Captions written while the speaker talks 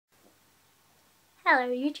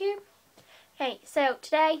Hello YouTube. Okay, so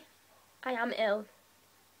today I am ill.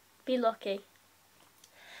 Be lucky.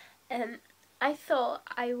 I thought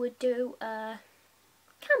I would do a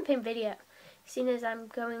camping video, seeing as I'm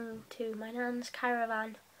going to my nan's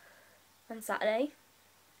caravan on Saturday,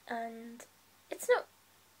 and it's not.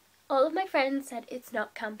 All of my friends said it's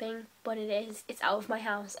not camping, but it is. It's out of my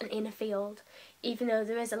house and in a field, even though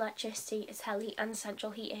there is electricity, it's heli and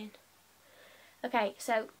central heating. Okay,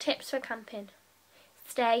 so tips for camping.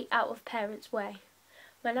 Stay out of parents' way.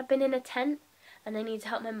 When I've been in a tent and I need to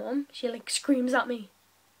help my mum, she screams at me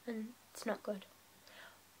and it's not good.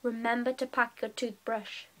 Remember to pack your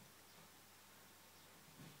toothbrush.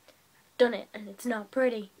 I've done it and it's not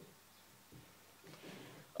pretty.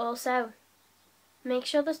 Also, make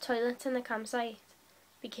sure there's toilets in the campsite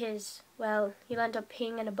because, well, you'll end up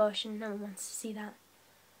peeing in a bush and no one wants to see that.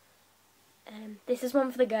 This is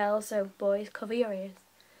one for the girls, so boys, cover your ears.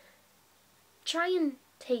 Try and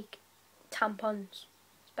take tampons.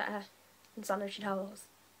 It's better than sanitary towels.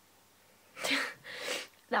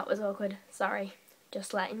 That was awkward, sorry,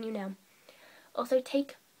 just letting you know. Also,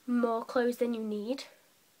 take more clothes than you need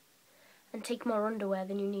and take more underwear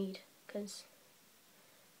than you need, because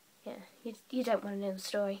yeah, you don't want to know the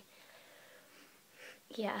story.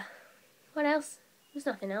 Yeah, what else? There's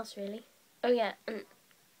nothing else really. Oh yeah, and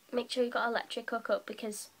make sure you got electric hookup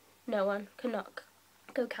because no one cannot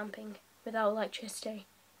go camping without electricity,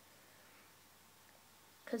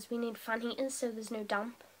 because we need fan heaters so there's no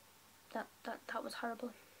damp. That was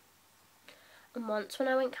horrible. And once when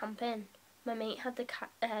I went camping, my mate had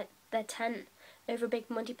their tent over a big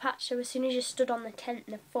muddy patch, so as soon as you stood on the tent,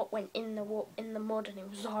 the foot went in the mud, and it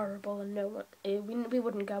was horrible. And we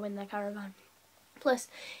wouldn't go in their caravan. Plus,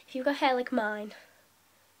 if you've got hair like mine,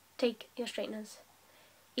 take your straighteners.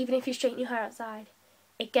 Even if you straighten your hair outside,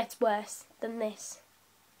 it gets worse than this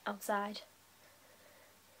outside.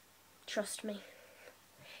 Trust me.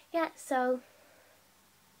 Yeah, so.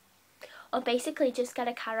 Or basically just get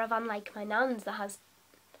a caravan like my nan's that has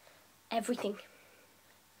everything.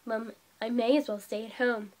 Mum, I may as well stay at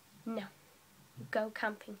home. No, go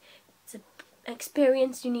camping. It's an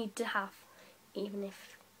experience you need to have, even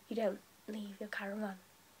if you don't leave your caravan.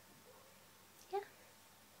 Yeah.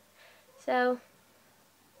 So,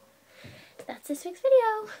 that's this week's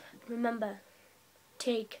video. Remember,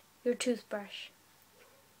 take your toothbrush.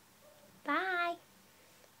 Bye.